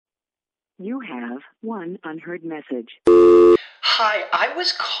You have one unheard message. Hi, I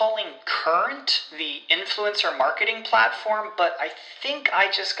was calling Current, the influencer marketing platform, but I think I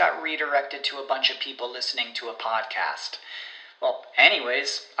just got redirected to a bunch of people listening to a podcast. Well,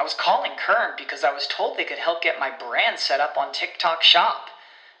 anyways, I was calling Current because I was told they could help get my brand set up on TikTok Shop,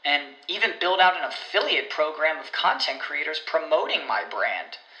 and even build out an affiliate program of content creators promoting my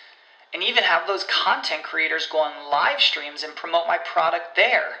brand, and even have those content creators go on live streams and promote my product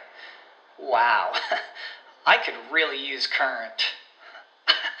there. Wow, I could really use Current.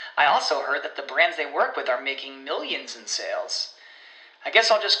 I also heard that the brands they work with are making millions in sales. I guess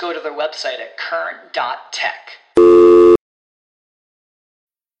I'll just go to their website at current.tech.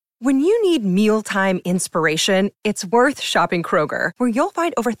 When you need mealtime inspiration, it's worth shopping Kroger, where you'll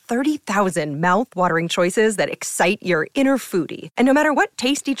find over 30,000 mouth-watering choices that excite your inner foodie. And no matter what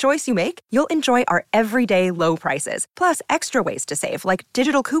tasty choice you make, you'll enjoy our everyday low prices, plus extra ways to save, like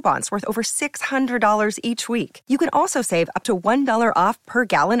digital coupons worth over $600 each week. You can also save up to $1 off per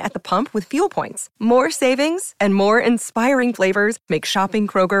gallon at the pump with fuel points. More savings and more inspiring flavors make shopping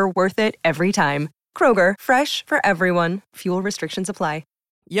Kroger worth it every time. Kroger, fresh for everyone. Fuel restrictions apply.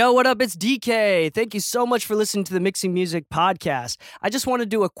 Yo, what up? It's DK. Thank you so much for listening to the Mixing Music podcast. I just want to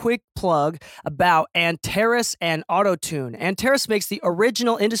do a quick plug about Antares and Auto-Tune. Antares makes the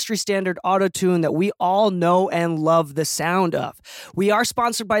original industry standard auto-tune that we all know and love the sound of. We are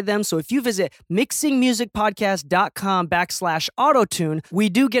sponsored by them, so if you visit mixingmusicpodcast.com/autotune, we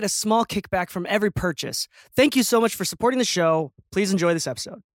do get a small kickback from every purchase. Thank you so much for supporting the show. Please enjoy this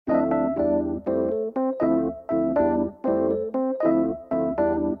episode.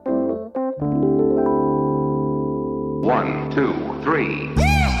 One, two, three.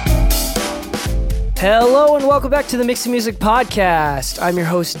 Hello and welcome back to the Mixing Music Podcast. I'm your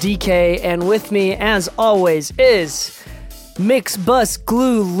host DK, and with me, as always, is Mix Bus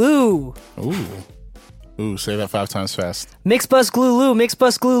Glue Lou. Ooh, say that 5 times fast. Mix Bus Glue Lou, Mix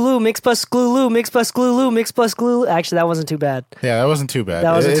Bus Glue Lou, Mix Bus Glue Lou, Mix Bus Glue Lou, Mix Bus Glue. Actually, that wasn't too bad. Yeah, that wasn't too bad.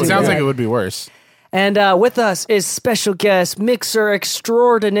 It sounds like it would be worse. And with us is special guest, mixer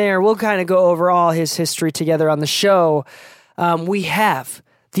extraordinaire. We'll kind of go over all his history together on the show. We have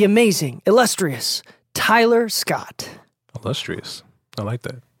the amazing, illustrious Tyler Scott. Illustrious. I like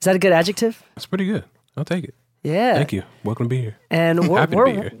that. Is that a good adjective? That's pretty good. I'll take it. Yeah. Thank you. Welcome to be here. And we're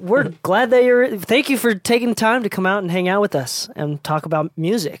glad that you're... Thank you for taking time to come out and hang out with us and talk about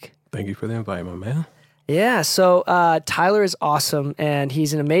music. Thank you for the invite, my man. Yeah, so Tyler is awesome, and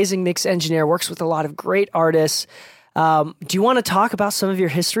he's an amazing mix engineer, works with a lot of great artists. Do you want to talk about some of your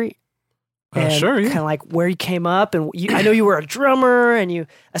history? Sure, yeah. Kind of like where you came up, and I know you were a drummer, and you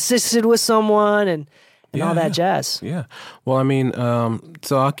assisted with someone, and all that jazz. Yeah. Well, I mean,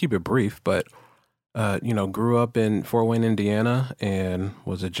 so I'll keep it brief, but, grew up in Fort Wayne, Indiana, and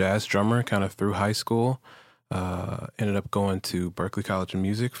was a jazz drummer kind of through high school. Ended up going to Berklee College of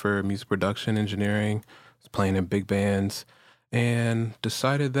Music for music production engineering, was playing in big bands, and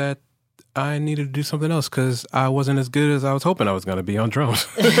decided that I needed to do something else because I wasn't as good as I was hoping I was going to be on drums.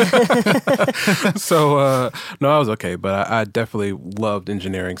 So, no, I was okay, but I definitely loved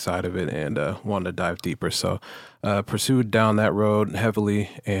engineering side of it and wanted to dive deeper. So pursued down that road heavily,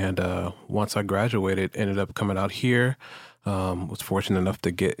 and once I graduated, ended up coming out here. Was fortunate enough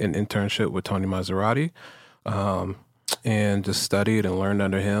to get an internship with Tony Maserati. And just studied and learned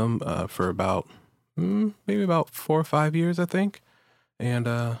under him for about maybe about 4 or 5 years, I think. And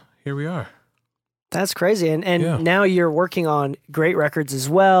here we are. That's crazy. And now you're working on great records as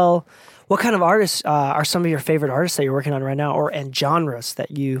well. What kind of artists are some of your favorite artists that you're working on right now, and genres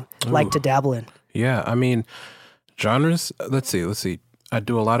that you like to dabble in? Yeah, I mean, genres, let's see. I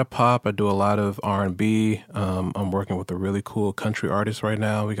do a lot of pop. I do a lot of R&B. I'm working with a really cool country artist right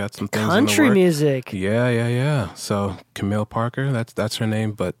now. We got some things country in the work. music. Yeah. So Camille Parker, that's her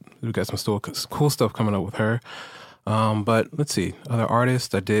name, but we got some cool stuff coming up with her. But let's see, other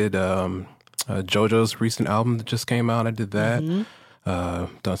artists. I did JoJo's recent album that just came out. I did that.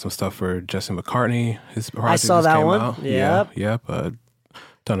 Mm-hmm. Done some stuff for Jesse McCartney. His project I saw that came one. out. Yep.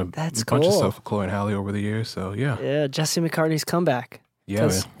 Done a That's bunch cool. of stuff with Chloe and Halle over the years. So yeah. Yeah, Jesse McCartney's comeback. Yeah,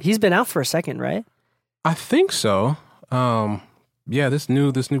 man. He's been out for a second, right? I think so. This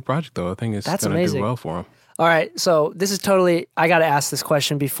new project though, I think it's That's gonna amazing. do well for him. All right, so this is totally, I got to ask this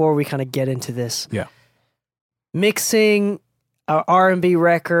question before we kind of get into this. Yeah. Mixing a R&B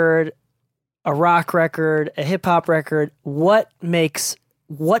record, a rock record, a hip hop record, what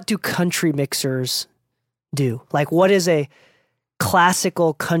do country mixers do? Like, what is a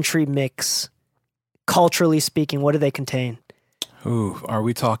classical country mix, culturally speaking? What do they contain? Ooh, are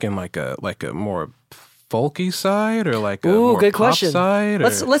we talking like a more folky side or like a Ooh, more good pop question. side?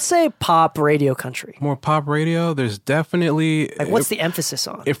 Let's say pop radio country. More pop radio. There's definitely Like, what's the emphasis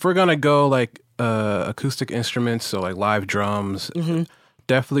on? if we're gonna go like acoustic instruments, so like live drums,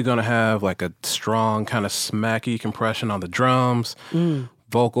 definitely gonna have like a strong kind of smacky compression on the drums,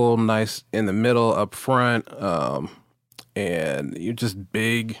 vocal nice in the middle up front, and you're just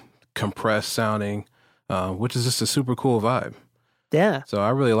big compressed sounding, which is just a super cool vibe. Yeah. So I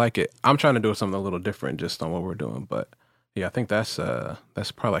really like it. I'm trying to do something a little different just on what we're doing, but yeah, I think that's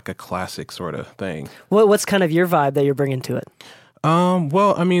probably like a classic sort of thing. What's kind of your vibe that you're bringing to it?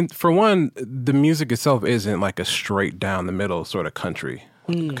 Well, I mean, for one, the music itself isn't like a straight down the middle sort of country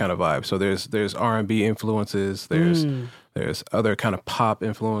kind of vibe. So there's R&B influences, there's other kind of pop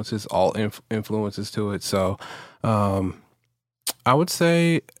influences, all influences to it. So I would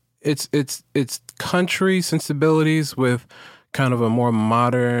say it's country sensibilities with kind of a more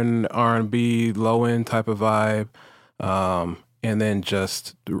modern R&B low end type of vibe, and then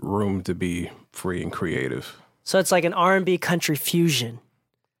just room to be free and creative. So it's like an R&B country fusion.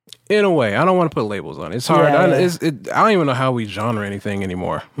 In a way, I don't want to put labels on it. It's hard. Yeah, I yeah. don't even know how we genre anything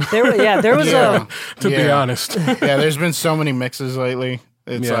anymore. There was Yeah. To be Yeah. honest. Yeah, there's been so many mixes lately.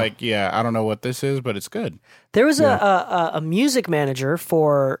 It's Yeah. like, I don't know what this is, but it's good. There was a music manager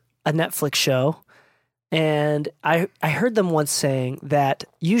for a Netflix show, and I heard them once saying that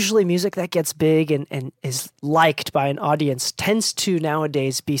usually music that gets big and is liked by an audience tends to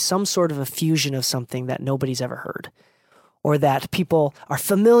nowadays be some sort of a fusion of something that nobody's ever heard, or that people are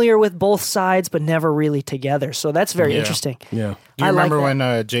familiar with both sides but never really together. So that's very interesting. Yeah. Do you I like remember that.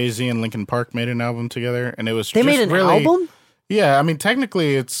 when Jay-Z and Linkin Park made an album together? And it was They just made an really, album? Yeah, I mean,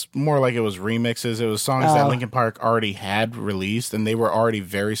 technically, it's more like it was remixes. It was songs that Oh. Linkin Park already had released, and they were already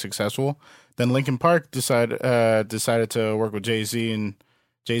very successful. Then Linkin Park decided to work with Jay-Z, and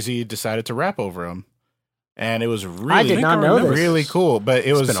Jay-Z decided to rap over him, and it was really I did not know this. really cool. But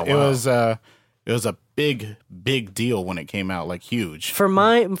it was been a while. it was a big deal when it came out, like huge. For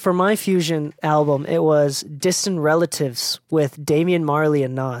my fusion album, it was Distant Relatives with Damian Marley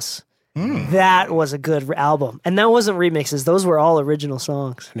and Nas. That was a good album, and that wasn't remixes; those were all original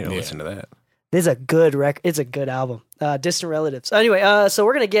songs. I need to listen to that. This is a good It's a good album. Distant Relatives. Anyway, so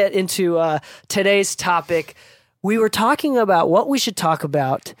we're gonna get into today's topic. We were talking about what we should talk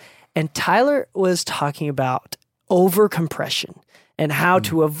about, and Tyler was talking about overcompression and how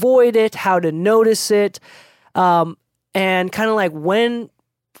to avoid it, how to notice it, and kind of like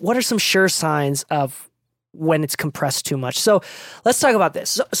what are some sure signs of when it's compressed too much. So let's talk about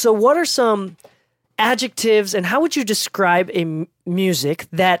this. So what are some adjectives and how would you describe a music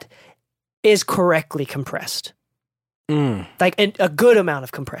that is correctly compressed? Like a good amount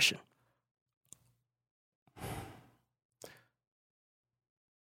of compression.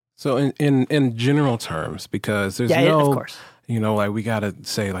 So in general terms, because there's Yeah, no, of course. like we gotta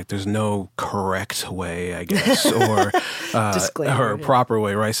say like there's no correct way, I guess, or Disclaimer, or a yeah. proper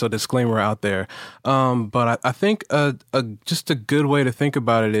way, right? So disclaimer out there. But I think just a good way to think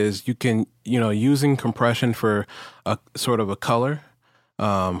about it is you can using compression for a sort of a color,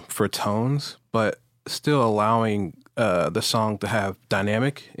 for tones, but still allowing the song to have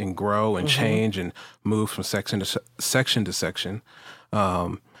dynamic and grow and change and move from section to section.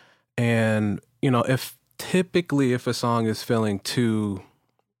 And if a song is feeling too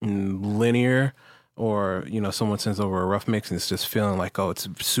linear, or someone sends over a rough mix and it's just feeling like, oh, it's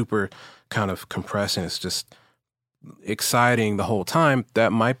super kind of compressed and it's just exciting the whole time,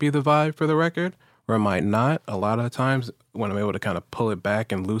 that might be the vibe for the record, or it might not. A lot of the times when I'm able to kind of pull it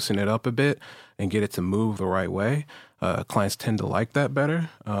back and loosen it up a bit and get it to move the right way, clients tend to like that better.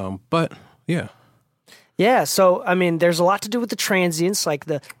 But yeah. Yeah, so I mean, there's a lot to do with the transients, like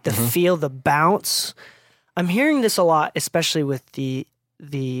the feel, the bounce. I'm hearing this a lot, especially with the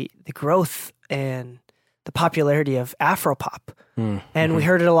growth and the popularity of Afropop. And we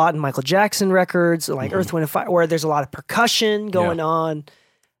heard it a lot in Michael Jackson records, like Earth, Wind, and Fire, where there's a lot of percussion going on.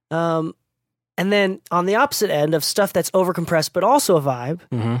 And then on the opposite end of stuff that's overcompressed but also a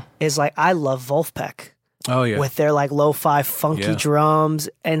vibe is like, I love Wolfpack. Oh yeah. With their like lo-fi funky drums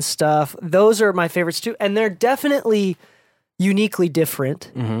and stuff. Those are my favorites too. And they're definitely uniquely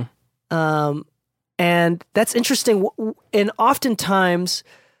different. And that's interesting. And oftentimes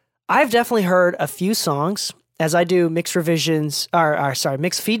I've definitely heard a few songs as I do mix revisions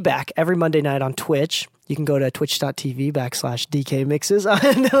mix feedback every Monday night on Twitch. You can go to twitch.tv/DK mixes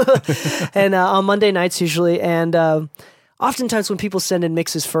and on Monday nights usually. And oftentimes when people send in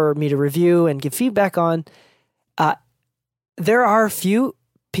mixes for me to review and give feedback on, there are a few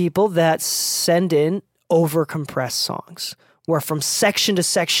people that send in overcompressed songs where from section to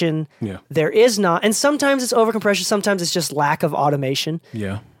section, Yeah. there is not, and sometimes it's overcompression, sometimes it's just lack of automation.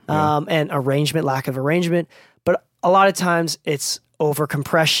 Yeah. And arrangement, lack of arrangement. But a lot of times it's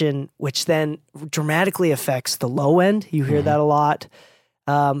overcompression, which then dramatically affects the low end. You hear that a lot.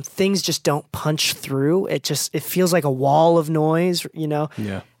 Things just don't punch through. It feels like a wall of noise, you know?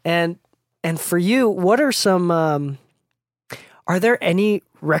 Yeah. And for you, what are some, are there any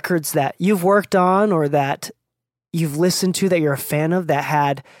records that you've worked on or that you've listened to that you're a fan of that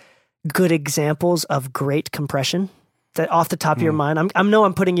had good examples of great compression? That off the top of your mind? I know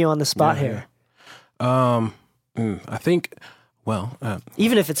I'm putting you on the spot here. I think, well...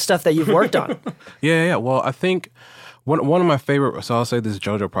 Even if it's stuff that you've worked on. Yeah. Well, I think one of my favorite... So I'll say this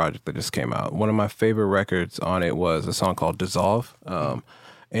JoJo project that just came out. One of my favorite records on it was a song called Dissolve.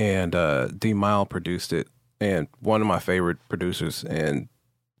 And D Mile produced it. And one of my favorite producers and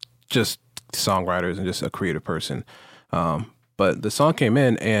just songwriters and just a creative person. But the song came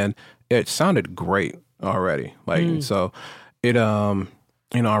in and it sounded great already. So it, I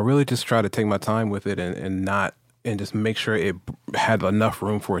really just try to take my time with it and just make sure it had enough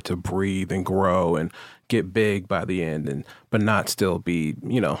room for it to breathe and grow and get big by the end, but not still be,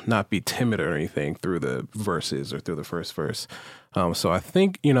 not be timid or anything through the verses or through the first verse. So I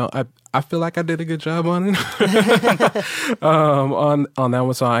think, I feel like I did a good job on it, on that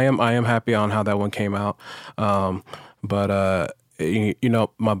one. So I am happy on how that one came out. But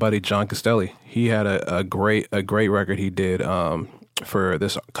my buddy John Castelli, he had a great record he did for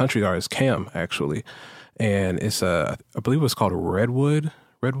this country artist Cam, actually, and it's I believe it was called Redwood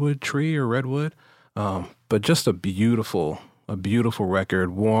Tree or Redwood, but just a beautiful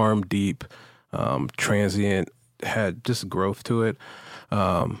record, warm, deep, transient, had just growth to it,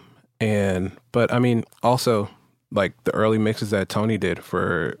 but I mean also like the early mixes that Tony did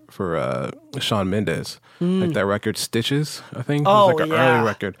for Shawn Mendes, like that record Stitches, I think. It was like an early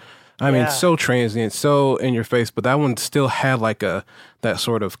record. I mean, so transient, so in your face, but that one still had like that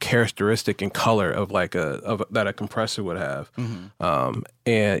sort of characteristic and color of like that a compressor would have. And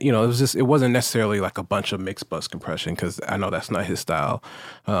it wasn't necessarily like a bunch of mixed bus compression, because I know that's not his style.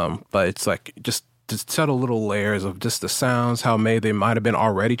 But it's like just subtle little layers of just the sounds, how they might have been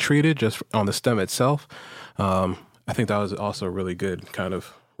already treated just on the stem itself. I think that was also a really good kind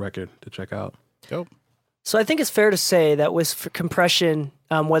of record to check out. Dope. So I think it's fair to say that with compression,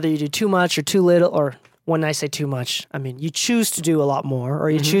 whether you do too much or too little, or when I say too much, I mean you choose to do a lot more or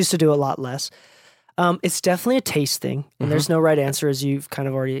you choose to do a lot less. It's definitely a taste thing, and there's no right answer, as you've kind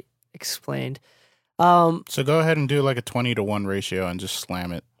of already explained. So go ahead and do like a 20-to-1 ratio and just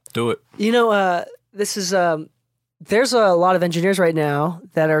slam it. Do it. This is there's a lot of engineers right now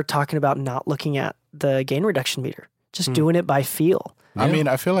that are talking about not looking at the gain reduction meter, just doing it by feel. I mean,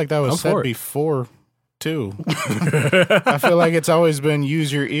 I feel like that was said before too. I feel like it's always been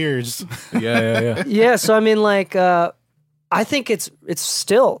use your ears. Yeah. Yeah. So I mean, like, I think it's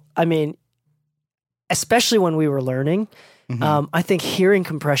still. I mean, especially when we were learning, I think hearing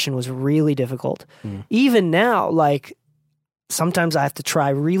compression was really difficult. Even now, like sometimes I have to try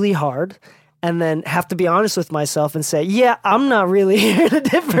really hard and then have to be honest with myself and say, yeah, I'm not really hearing the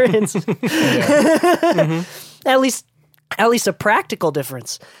difference. At least a practical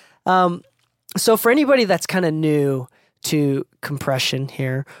difference. So for anybody that's kind of new to compression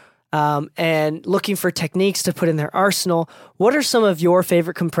here, and looking for techniques to put in their arsenal, what are some of your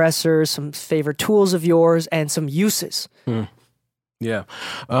favorite compressors, some favorite tools of yours, and some uses? Yeah.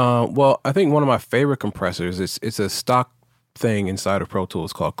 Well, I think one of my favorite compressors, it's a stock thing inside of Pro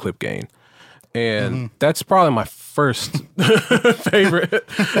Tools called Clip Gain. And that's probably my first favorite.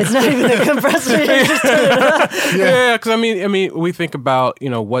 It's not even a compressor. You just turn it up. Yeah, because I mean, we think about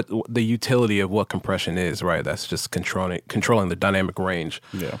what the utility of what compression is, right? That's just controlling the dynamic range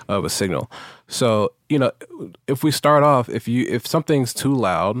of a signal. So if we start off, if something's too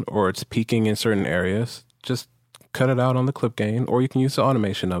loud or it's peaking in certain areas, just cut it out on the clip gain, or you can use the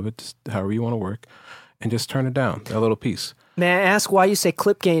automation of it, just however you want to work, and just turn it down that little piece. May I ask why you say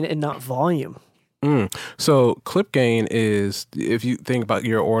clip gain and not volume? So clip gain is, if you think about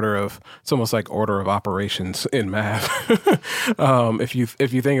your it's almost like order of operations in math. If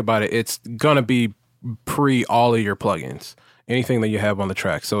you think about it, it's gonna be pre all of your plugins, anything that you have on the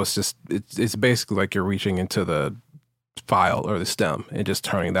track. So it's basically like you're reaching into the file or the stem and just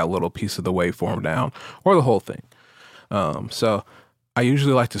turning that little piece of the waveform down, or the whole thing. So I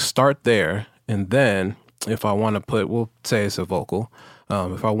usually like to start there, and then if I want to we'll say it's a vocal.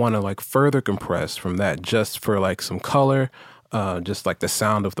 If I want to like further compress from that, just for like some color, just like the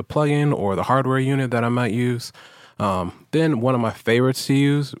sound of the plugin or the hardware unit that I might use, Then one of my favorites to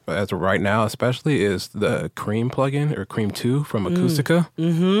use as of right now, especially, is the Cream plugin or Cream 2 from Acoustica.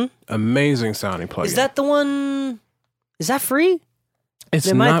 Mm-hmm. Amazing sounding plugin. Is that the one? Is that free? It's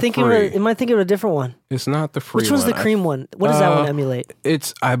am not I thinking free. am I thinking of a different one? It's not the free Which one's one. the Cream one? What does that one emulate?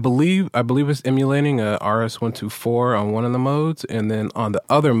 It's I believe it's emulating a RS-124 on one of the modes, and then on the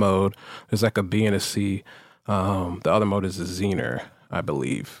other mode there's like a B and a C. The other mode is a Zener, I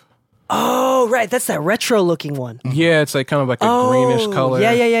believe. Oh, right. That's that retro looking one. Yeah, it's like kind of like a greenish color.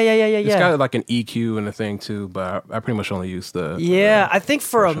 Yeah. It's got like an EQ and a thing too, but I pretty much only use the. Yeah, I think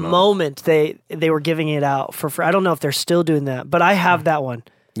for a moment they were giving it out for free. I don't know if they're still doing that, but I have that one.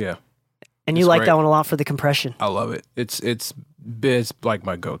 Yeah. And you It's like great. that one a lot for the compression. I love it. It's like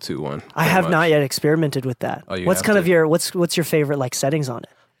my go-to one. I have not yet experimented with that. Oh, you what's have kind to. of your what's your favorite like settings on it?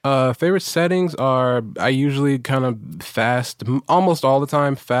 Favorite settings are I usually kind of fast, almost all the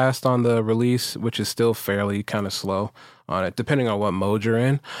time fast on the release, which is still fairly kind of slow on it, depending on what mode you're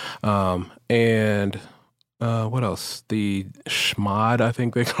in. And what else? The schmod, I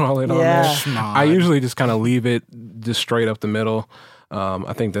think they call it on there. Schmod. I usually just kind of leave it just straight up the middle.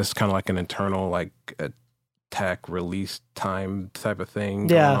 I think that's kind of like an internal like attack release time type of thing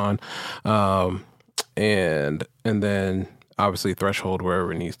going on. And then obviously threshold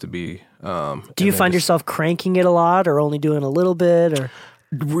wherever it needs to be. Do you find yourself cranking it a lot or only doing a little bit or?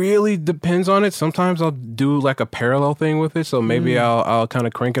 Really depends on it. Sometimes I'll do like a parallel thing with it. So maybe I'll kind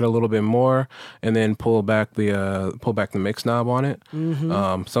of crank it a little bit more and then pull back the mix knob on it.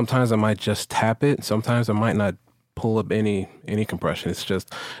 Mm-hmm. Sometimes I might just tap it. Sometimes I might not pull up any compression. It's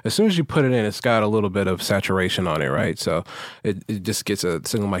just as soon as you put it in, it's got a little bit of saturation on it, right? So it just gets a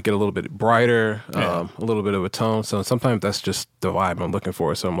signal might get a little bit brighter, a little bit of a tone. So sometimes that's just the vibe I'm looking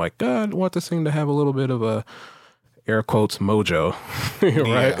for. So I'm like, God, I want this thing to have a little bit of a air quotes mojo,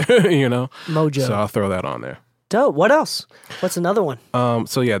 right? You know, Mojo. So I'll throw that on there. Dope. What else? What's another one?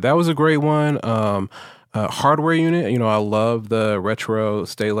 So yeah, that was a great one. Hardware unit. You know, I love the retro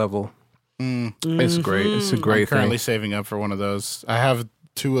stay level. It's great. It's a great I'm currently thing. saving up for one of those. I have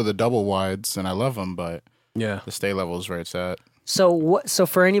 2 of the double wides, and I love them, but Yeah. the stay level is where it's at. So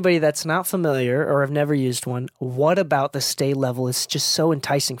for anybody that's not familiar or have never used one, what about the stay level is just so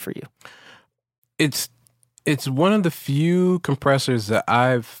enticing for you? It's one of the few compressors that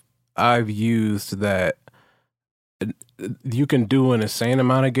I've used that you can do an insane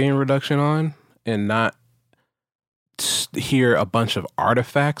amount of gain reduction on and not hear a bunch of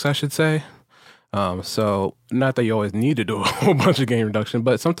artifacts, I should say. So not that you always need to do a whole bunch of gain reduction,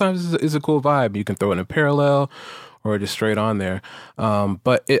 but sometimes it's a cool vibe. You can throw it in parallel or just straight on there.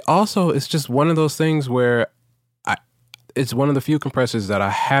 But it's just one of those things where it's one of the few compressors that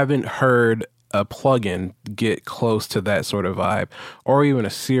I haven't heard a plugin get close to that sort of vibe, or even a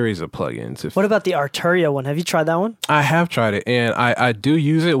series of plugins. What about the Arturia one? Have you tried that one? I have tried it, and I do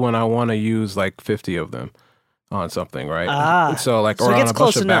use it when I want to use like 50 of them on something, right? So it or gets on a bunch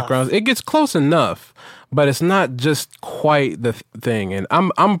close of enough. backgrounds. It gets close enough, but it's not just quite the thing. And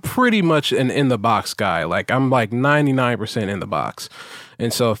I'm pretty much an in the box guy. Like I'm like 99% in the box.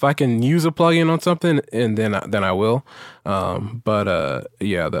 And so if I can use a plugin on something, and then I will. Yeah,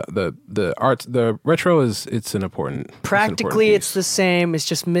 the retro it's an important. Practically, piece. it's the same. It's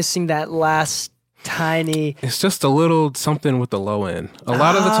just missing that last tiny. It's just a little something with the low end. A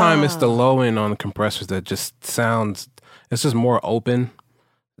lot of the time, it's the low end on the compressors that just sounds. It's just more open.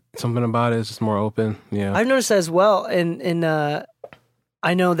 Something about it is just more open. Yeah, I've noticed that as well. And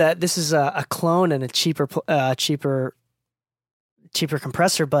I know that this is a clone and a cheaper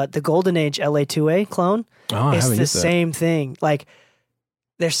compressor, but the Golden Age LA2A clone is the same thing. Like,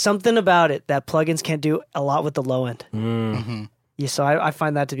 there's something about it that plugins can't do a lot with the low end. Mm-hmm. Yeah, so I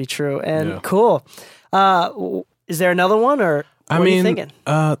find that to be true. And Yeah. cool. Is there another one, or what are you thinking?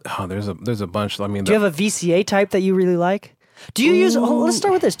 There's a bunch. I mean, Do you have a VCA type that you really like? Do you use? Let's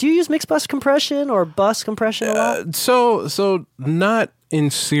start with this. Do you use mixed bus compression or bus compression a lot? So not in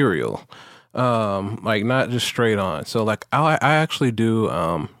serial, like not just straight on. So like I actually do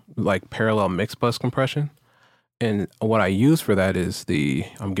like parallel mix bus compression, and what I use for that is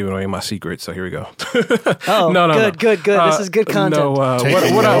I'm giving away my secret. So here we go. Oh, no. good. This is good content. No,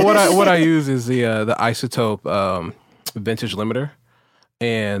 what I use is the Isotope vintage limiter.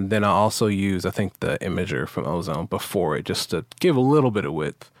 And then I also use, I think, the Imager from Ozone before it, just to give a little bit of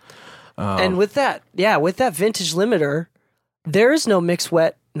width. And with that vintage limiter, there is no mix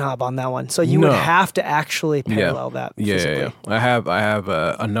wet knob on that one, so you would have to actually parallel that. Yeah. I have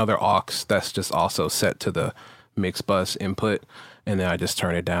another aux that's just also set to the mix bus input, and then I just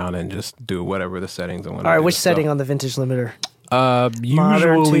turn it down and just do whatever the settings I want. All right, which setting on the vintage limiter? Usually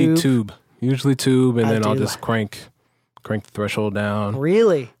Modern tube. Usually tube, and I then I'll do. just crank the threshold down.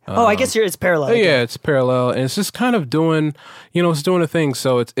 Really? I guess it's parallel. Yeah, it's parallel, and it's just kind of doing, it's doing a thing.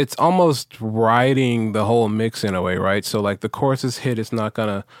 So it's almost riding the whole mix in a way, right? So like the choruses hit, it's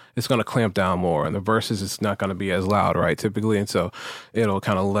gonna clamp down more, and the verses, it's not gonna be as loud, right? Typically, and so it'll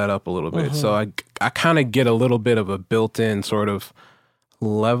kind of let up a little bit. So I kind of get a little bit of a built-in sort of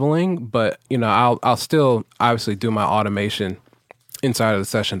leveling, but I'll still obviously do my automation inside of the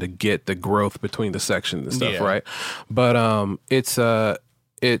session to get the growth between the sections and stuff, right? But it's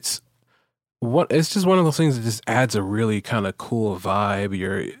just one of those things that just adds a really kind of cool vibe.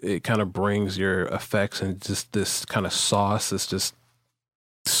 It kind of brings your effects and just this kind of sauce that's just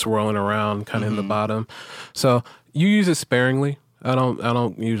swirling around kind of in the bottom. So you use it sparingly. I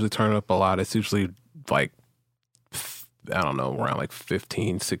don't usually turn it up a lot. It's usually like, I don't know, around like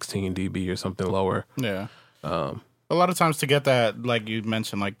 15, 16 dB or something lower. Yeah. A lot of times to get that, like you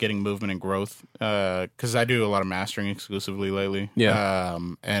mentioned, like getting movement and growth, because I do a lot of mastering exclusively lately. Yeah.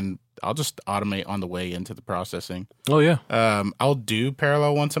 And I'll just automate on the way into the processing. Oh, yeah. I'll do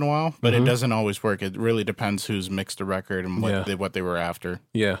parallel once in a while, but it doesn't always work. It really depends who's mixed the record and what they were after.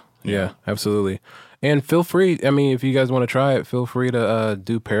 Yeah, absolutely. And feel free, I mean, if you guys want to try it, feel free to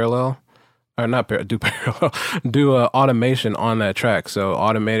do parallel. Or not do parallel, do automation on that track. So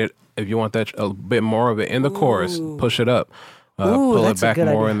automate it. If you want that a bit more of it in the chorus, push it up. Pull it back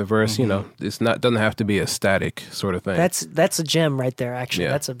more in the verse. It's doesn't have to be a static sort of thing. That's a gem right there. Actually,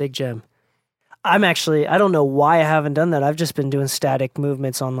 that's a big gem. I don't know why I haven't done that. I've just been doing static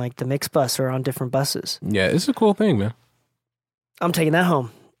movements on like the mix bus or on different buses. Yeah, it's a cool thing, man. I'm taking that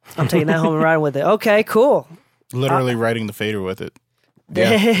home. And riding with it. Okay, cool. Literally writing the fader with it.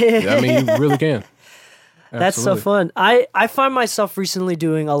 Yeah, I mean, you really can. That's so fun. I find myself recently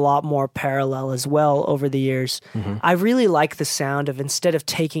doing a lot more parallel as well over the years. I really like the sound of, instead of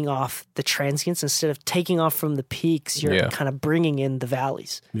taking off the transients, instead of taking off from the peaks, you're kind of bringing in the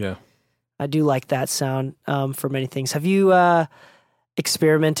valleys. Yeah. I do like that sound for many things. Have you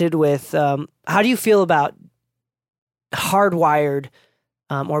experimented with, how do you feel about hardwired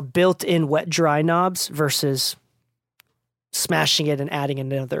or built-in wet dry knobs versus smashing it and adding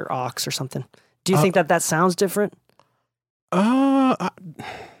another aux or something? Do you think that sounds different? Not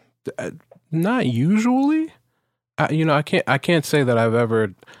usually. I can't say that I've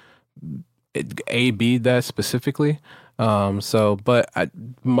ever A/B'd that specifically. But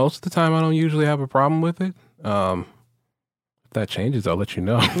most of the time I don't usually have a problem with it. If that changes, I'll let you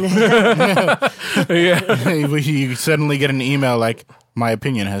know. Yeah, you suddenly get an email like, "My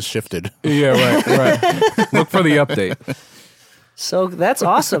opinion has shifted." Yeah, right. Look for the update. So that's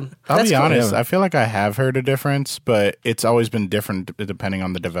awesome. I'll be honest. I feel like I have heard a difference, but it's always been different depending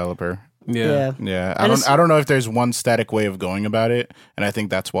on the developer. Yeah. I don't know if there's one static way of going about it, and I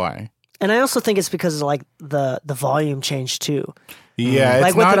think that's why. And I also think it's because of like the volume change too. Yeah, it's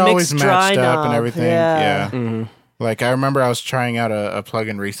like with not the always mixed dry matched up knob, and everything. yeah. Yeah. Like I remember I was trying out a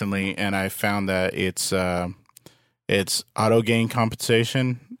plugin recently, and I found that its auto gain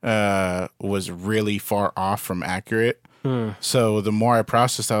compensation was really far off from accurate. So the more I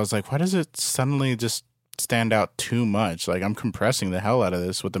processed, I was like, why does it suddenly just stand out too much? Like I'm compressing the hell out of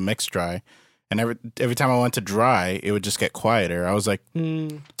this with the mix dry. And every time I went to dry, it would just get quieter. I was like,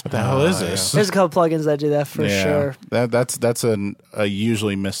 what the hell is this? There's a couple plugins that do that for sure. That's a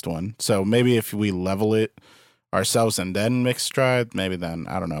usually missed one. So maybe if we level it ourselves and then mix dry, maybe then,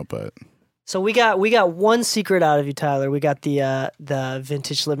 I don't know. But so we got one secret out of you, Tyler. We got the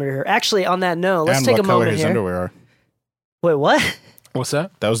vintage limiter here. Actually, on that note, let's take a moment what color his here. underwear are. Wait, what? What's that?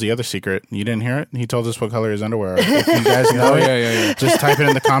 That was the other secret. You didn't hear it? He told us what color his underwear are. If you guys know it, yeah. just type it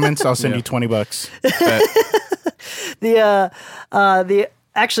in the comments. I'll send you $20.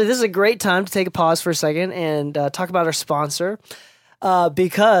 Actually, this is a great time to take a pause for a second and talk about our sponsor.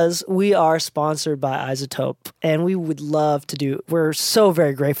 Because we are sponsored by iZotope, and we would love to we're so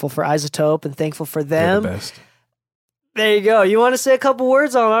very grateful for iZotope and thankful for them. They're the best. There you go. You want to say a couple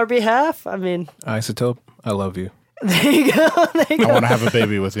words on our behalf? I mean, iZotope, I love you. There you go. I want to have a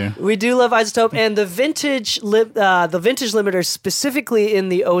baby with you. We do love iZotope, and the vintage limiter specifically in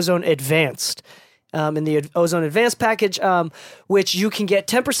the Ozone Advanced. In the Ozone Advanced package, which you can get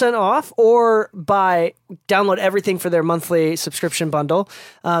 10% off or download everything for their monthly subscription bundle.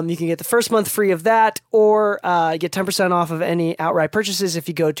 You can get the first month free of that or get 10% off of any outright purchases if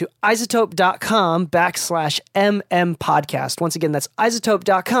you go to iZotope.com/MMPodcast. Once again, that's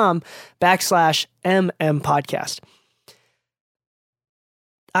iZotope.com/MMPodcast.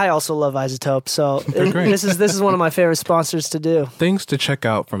 I also love iZotope, so this is one of my favorite sponsors to do. Things to check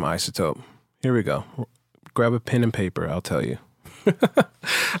out from iZotope. Here we go. Grab a pen and paper, I'll tell you.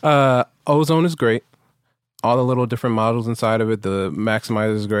 Ozone is great. All the little different models inside of it. The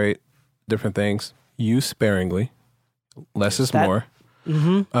maximizer is great. Different things. Use sparingly. Less is more.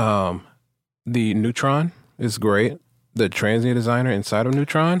 The Neutron is great. The transient designer inside of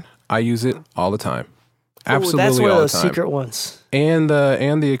Neutron, I use it all the time. Absolutely, that's one all of those the time. secret ones. And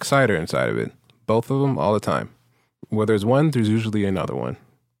the exciter inside of it. Both of them all the time. Where there's one, there's usually another one.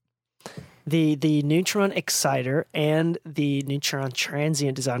 The Neutron Exciter and the Neutron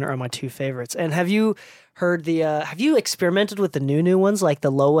Transient Designer are my two favorites. And have you heard have you experimented with the new ones, like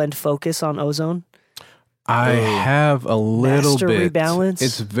the low end focus on Ozone? I have a little Master bit. Rebalance?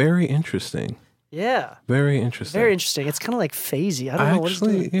 It's very interesting. Yeah. Very interesting. Very interesting. It's kind of like phasey. I don't know what it's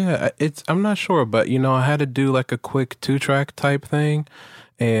doing. Yeah, I'm not sure, but I had to do like a quick 2-track type thing,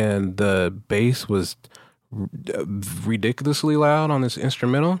 and the bass was ridiculously loud on this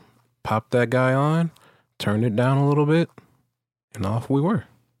instrumental. Popped that guy on, turned it down a little bit, and off we were.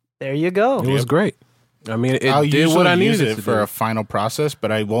 There you go. It was great. I mean, it I'll did what I usually use needed it to for do. a final process,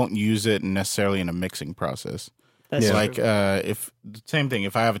 but I won't use it necessarily in a mixing process. That's Like true. if same thing.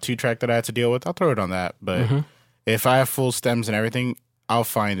 If I have a 2-track that I have to deal with, I'll throw it on that. But if I have full stems and everything, I'll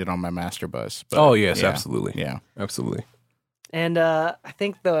find it on my master bus. But, Oh yes, yeah, absolutely. Yeah. Absolutely. And I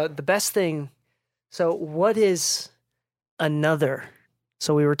think the best thing, so what is another?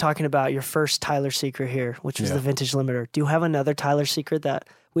 So we were talking about your first Tyler secret here, which was Yeah. the vintage limiter. Do you have another Tyler secret that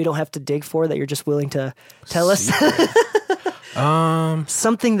we don't have to dig for, that you're just willing to tell us?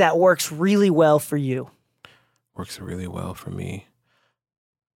 Something that works really well for you. Works really well for me.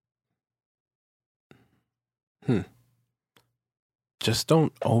 Just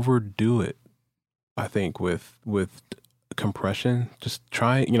don't overdo it. I think with compression, just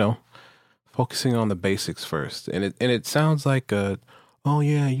try, focusing on the basics first. And it sounds like do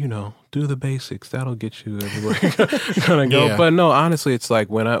the basics. That'll get you everywhere you're gonna go. Yeah. But no, honestly, it's like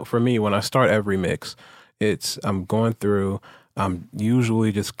when I start every mix, I'm going through. I'm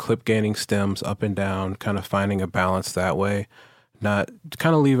usually just clip gaining stems up and down, kind of finding a balance that way. Not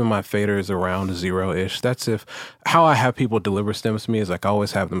kind of leaving my faders around 0-ish. That's how I have people deliver stems to me is like I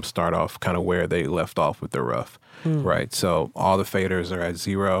always have them start off kind of where they left off with their rough, right? So all the faders are at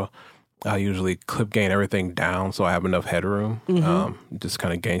 0. I usually clip gain everything down so I have enough headroom, just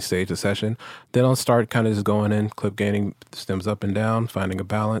kind of gain stage a session. Then I'll start kind of just going in, clip gaining stems up and down, finding a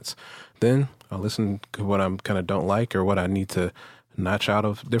balance. Then I'll listen to what I'm kind of don't like or what I need to notch out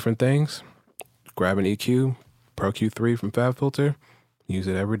of different things. Grab an EQ, Pro Q3 from FabFilter, use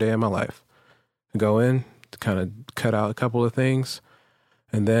it every day of my life. Go in, kind of cut out a couple of things,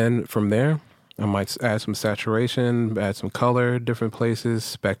 and then from there, I might add some saturation, add some color, different places.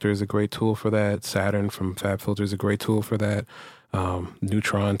 Spectre is a great tool for that. Saturn from FabFilter is a great tool for that.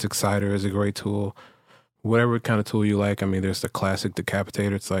 Neutron's Exciter is a great tool. Whatever kind of tool you like. I mean, there's the classic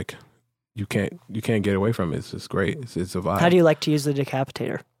decapitator. It's like you can't get away from it. It's just great. It's a vibe. How do you like to use the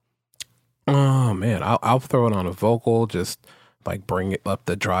decapitator? Oh man, I'll throw it on a vocal, just like bring it up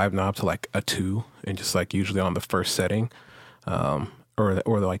the drive knob to like a 2, and just like usually on the first setting, or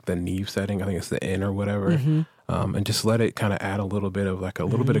like the Neve setting. I think it's the N or whatever, and just let it kind of add a little bit of like a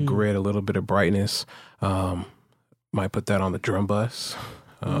little bit of grit, a little bit of brightness. Might put that on the drum bus,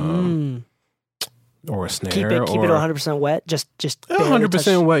 or a snare. Keep it 100% wet. Just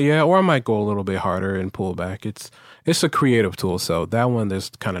 100% wet, yeah. Or I might go a little bit harder and pull back. It's a creative tool, so that one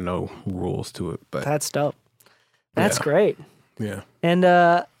there's kind of no rules to it. But That's dope. That's Yeah. great. yeah, And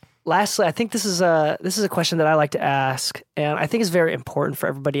lastly, I think this is a question that I like to ask, and I think it's very important for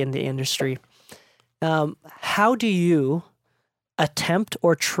everybody in the industry. How do you attempt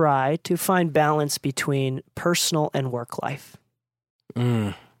or try to find balance between personal and work life?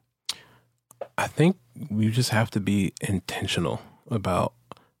 I think you just have to be intentional about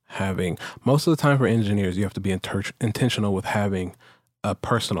having. Most of the time for engineers, you have to be intentional with having a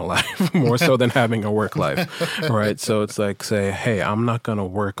personal life more so than having a work life, right? So it's like, say, hey, I'm not going to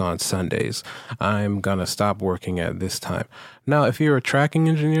work on Sundays. I'm going to stop working at this time. Now, if you're a tracking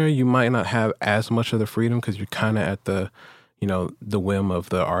engineer, you might not have as much of the freedom because you're kind of at the whim of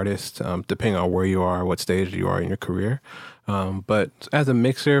the artist, depending on where you are, what stage you are in your career. But as a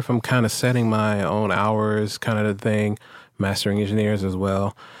mixer, if I'm kind of setting my own hours, kind of the thing, mastering engineers as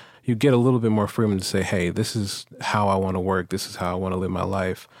well, you get a little bit more freedom to say, hey, this is how I want to work. This is how I want to live my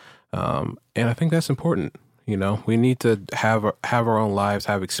life. And I think that's important. We need to have our own lives,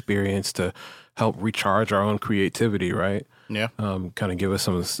 have experience to help recharge our own creativity, right? Yeah. Kind of give us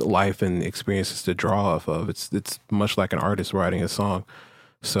some life and experiences to draw off of. It's much like an artist writing a song.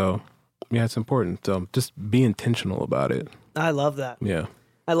 So, yeah, it's important. Just be intentional about it. I love that. Yeah.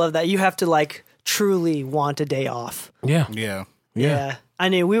 I love that. You have to truly want a day off. Yeah. Yeah. Yeah. I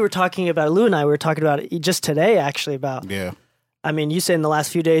mean, Lou and I were talking about it just today, actually, about, Yeah. I mean, you said in the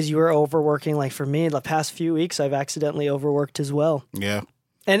last few days you were overworking. Like for me, the past few weeks, I've accidentally overworked as well. Yeah.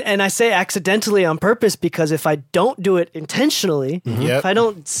 And I say accidentally on purpose because if I don't do it intentionally, if I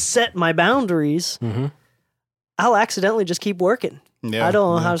don't set my boundaries, I'll accidentally just keep working. Yeah. I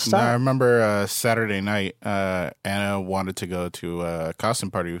don't know how to stop. I remember Saturday night, Anna wanted to go to a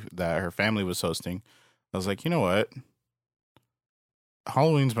costume party that her family was hosting. I was like, you know what?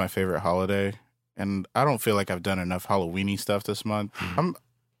 Halloween's my favorite holiday, and I don't feel like I've done enough Halloween-y stuff this month. I'm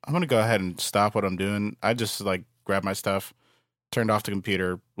gonna go ahead and stop what I'm doing. I just like grabbed my stuff, turned off the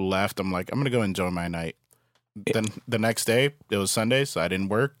computer, left. I'm like, I'm gonna go enjoy my night. Then the next day, it was Sunday, so I didn't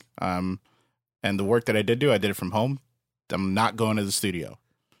work. And the work that I did do, I did it from home. I'm not going to the studio.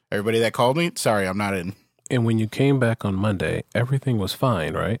 Everybody that called me, sorry, I'm not in. And when you came back on Monday, everything was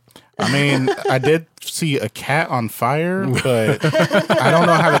fine, right? I mean, I did see a cat on fire, but I don't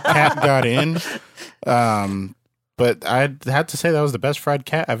know how the cat got in. But I had to say that was the best fried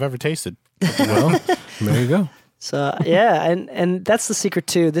cat I've ever tasted. Well, there you go. So yeah, and that's the secret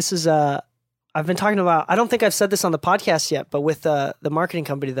too. This is I've been talking about. I don't think I've said this on the podcast yet, but with the marketing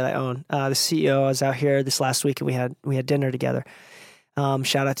company that I own, the CEO, I was out here this last week and we had dinner together.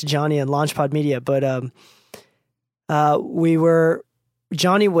 Shout out to Johnny and Launchpad Media, but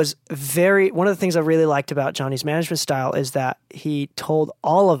Johnny was one of the things I really liked about Johnny's management style is that he told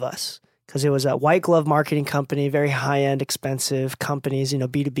all of us, because it was a white glove marketing company, very high end, expensive companies,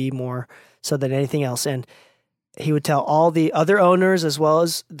 B2B more so than anything else, and he would tell all the other owners as well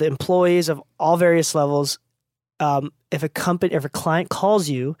as the employees of all various levels, if a client calls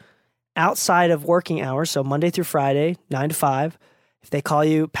you outside of working hours, so Monday through Friday, 9 to 5, if they call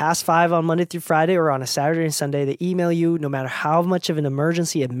you past 5 on Monday through Friday or on a Saturday and Sunday, they email you, no matter how much of an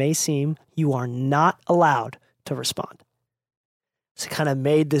emergency it may seem, you are not allowed to respond. So kind of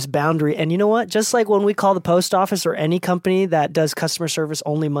made this boundary. And you know what? Just like when we call the post office or any company that does customer service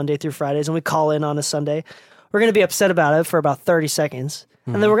only Monday through Fridays and we call in on a Sunday, we're going to be upset about it for about 30 seconds.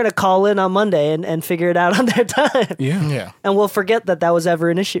 And then we're going to call in on Monday and figure it out on their time. Yeah. Yeah. And we'll forget that was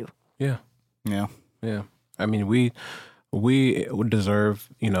ever an issue. Yeah. Yeah. Yeah. I mean, we deserve,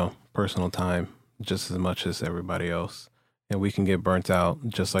 personal time just as much as everybody else. And we can get burnt out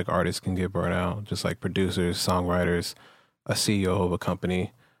just like artists can get burnt out, just like producers, songwriters, a CEO of a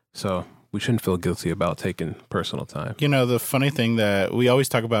company. So we shouldn't feel guilty about taking personal time. The funny thing that we always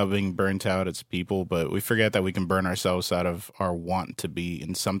talk about being burnt out as people, but we forget that we can burn ourselves out of our want to be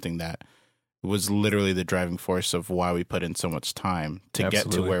in something that was literally the driving force of why we put in so much time to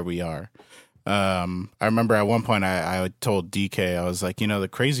get to where we are. I remember at one point I told DK, I was like, the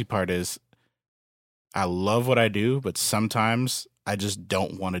crazy part is I love what I do, but sometimes I just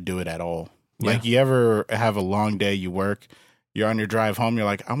don't want to do it at all. Yeah. Like, you ever have a long day, you work, you're on your drive home, you're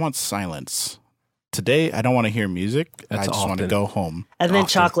like, I want silence. Today, I don't want to hear music. I just want to go home. And then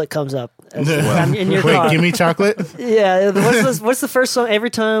chocolate comes up in your car. Wait, give me chocolate? Yeah. What's the first song?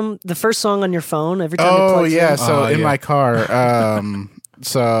 The first song on your phone, every time it Oh, plugs yeah. in? So in my car,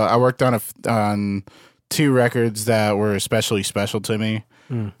 so I worked on 2 records that were especially special to me.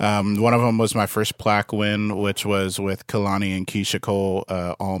 One of them was my first plaque win, which was with Kalani and Keisha Cole,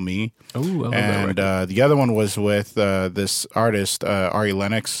 All Me. Oh, I love and that record. the other one was with this artist, Ari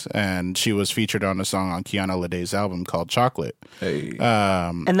Lennox, and she was featured on a song on Kiana Ledé's album called Chocolate. Hey.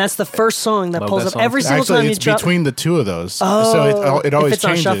 And that's the first song that Love pulls that up song. every single time Actually, you it's drop. between the 2 of those. Oh, so it always if it's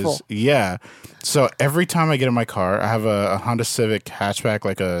on changes. shuffle. Yeah. So every time I get in my car, I have a Honda Civic hatchback,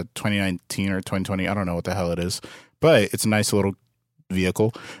 like a 2019 or 2020. I don't know what the hell it is, but it's a nice little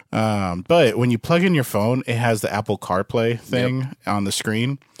vehicle. But when you plug in your phone, it has the Apple CarPlay thing on the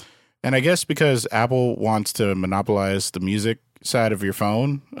screen. And I guess because Apple wants to monopolize the music side of your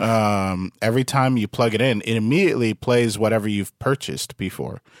phone, every time you plug it in, it immediately plays whatever you've purchased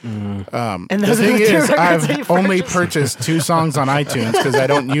before. And The those are thing the 2 is, records that I've you only purchased. purchased 2 songs on iTunes because I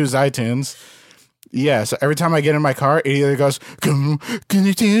don't use iTunes. Yeah, so every time I get in my car, it either goes, can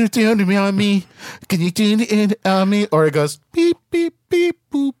you tune it to me on me? Can you tune it in on me? Or it goes, beep, beep, beep,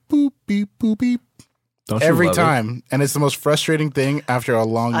 boop, boop, beep, boop, beep. Don't you Every love it? time. And it's the most frustrating thing after a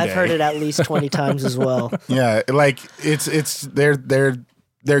long day. I've heard it at least 20 times as well. Yeah, like they're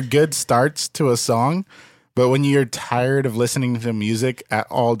good starts to a song, but when you're tired of listening to music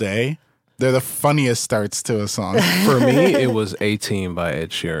all day, they're the funniest starts to a song. For me, it was A-Team by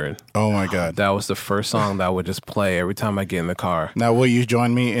Ed Sheeran. Oh my God. That was the first song that I would just play every time I get in the car. Now, will you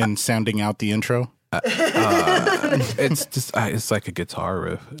join me in sounding out the intro? It's like a guitar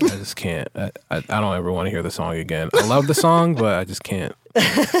riff. I just can't. I don't ever want to hear the song again. I love the song, but I just can't.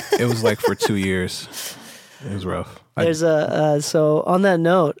 It was like for 2 years. It was rough. So on that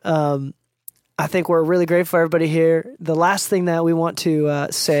note, I think we're really grateful for everybody here. The last thing that we want to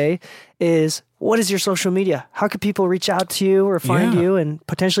say is, what is your social media? How can people reach out to you or find you and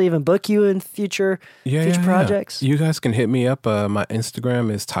potentially even book you in future projects? You guys can hit me up. My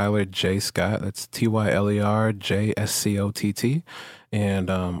Instagram is Tyler J. Scott. That's TYLERJSCOTT.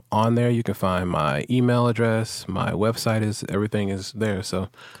 And on there, you can find my email address. My website everything is there. So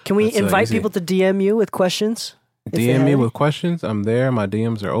can we invite people to DM you with questions? DM me with questions. I'm there. My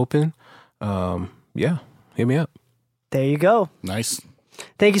DMs are open. Hit me up. There you go. Nice.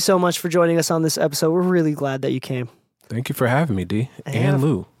 Thank you so much for joining us on this episode. We're really glad that you came. Thank you for having me, D and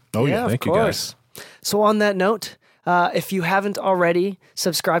Lou. Oh yeah, thank you guys. So on that note, if you haven't already,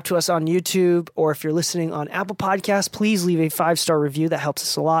 subscribe to us on YouTube, or if you're listening on Apple Podcasts, please leave a 5-star review. That helps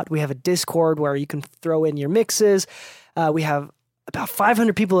us a lot. We have a Discord where you can throw in your mixes. We have about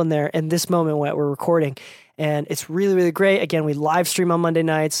 500 people in there in this moment when we're recording. And it's really, really great. Again, we live stream on Monday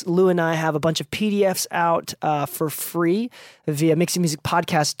nights. Lou and I have a bunch of PDFs out for free via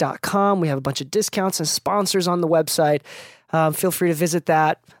mixingmusicpodcast.com. We have a bunch of discounts and sponsors on the website. Feel free to visit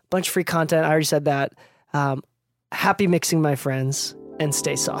that. A bunch of free content. I already said that. Happy mixing, my friends, and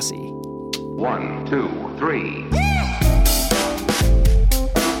stay saucy. 1, 2, 3.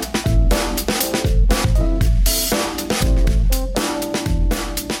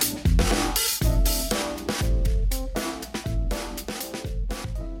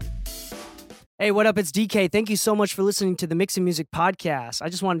 Hey, what up? It's DK. Thank you so much for listening to the Mixing Music Podcast. I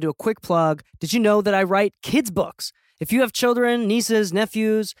just want to do a quick plug. Did you know that I write kids' books? If you have children, nieces,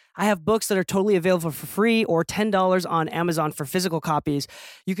 nephews, I have books that are totally available for free or $10 on Amazon for physical copies.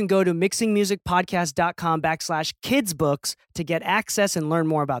 You can go to mixingmusicpodcast.com/kidsbooks to get access and learn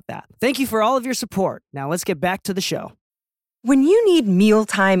more about that. Thank you for all of your support. Now let's get back to the show. When you need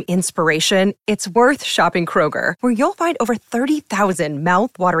mealtime inspiration, it's worth shopping Kroger, where you'll find over 30,000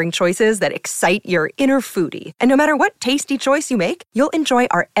 mouth-watering choices that excite your inner foodie. And no matter what tasty choice you make, you'll enjoy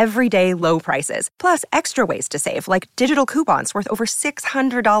our everyday low prices, plus extra ways to save, like digital coupons worth over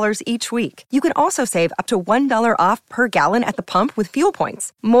 $600 each week. You can also save up to $1 off per gallon at the pump with fuel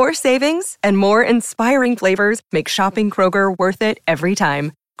points. More savings and more inspiring flavors make shopping Kroger worth it every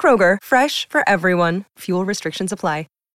time. Kroger, fresh for everyone. Fuel restrictions apply.